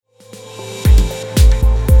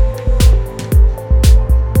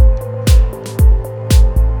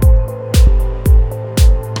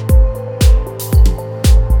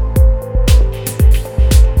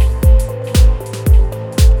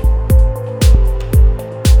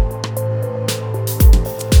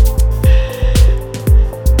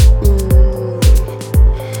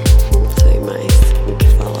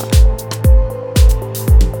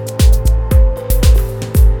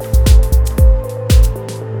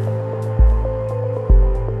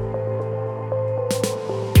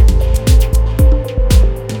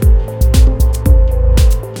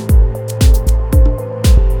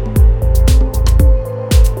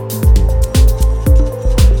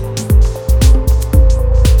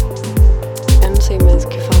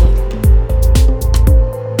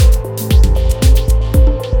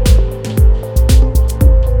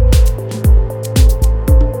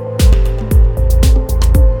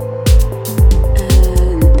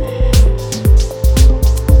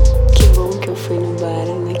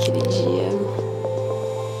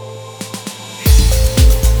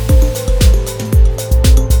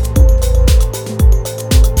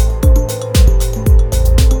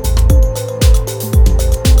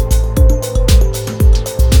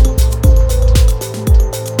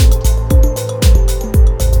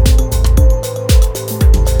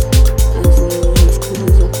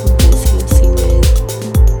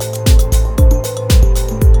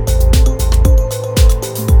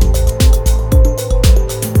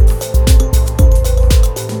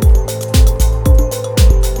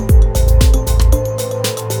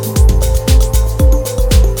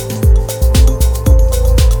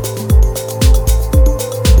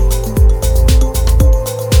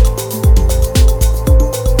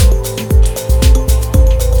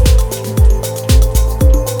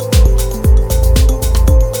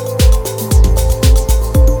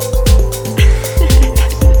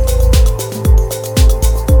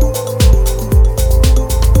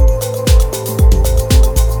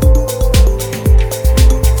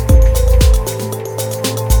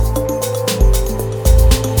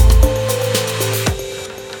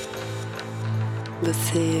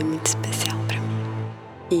Você é muito especial pra mim.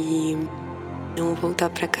 E não voltar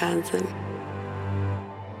pra casa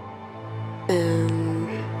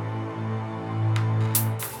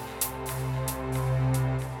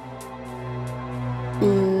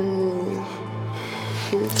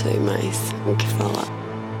não sei mais o que falar.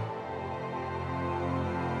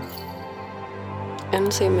 Eu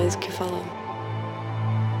não sei mais o que falar.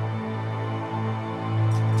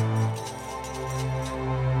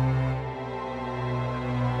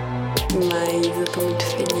 Mas eu tô muito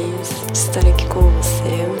feliz de estar aqui com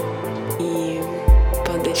você e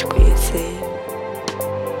poder te conhecer.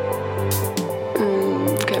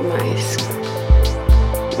 O que mais?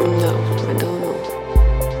 Não,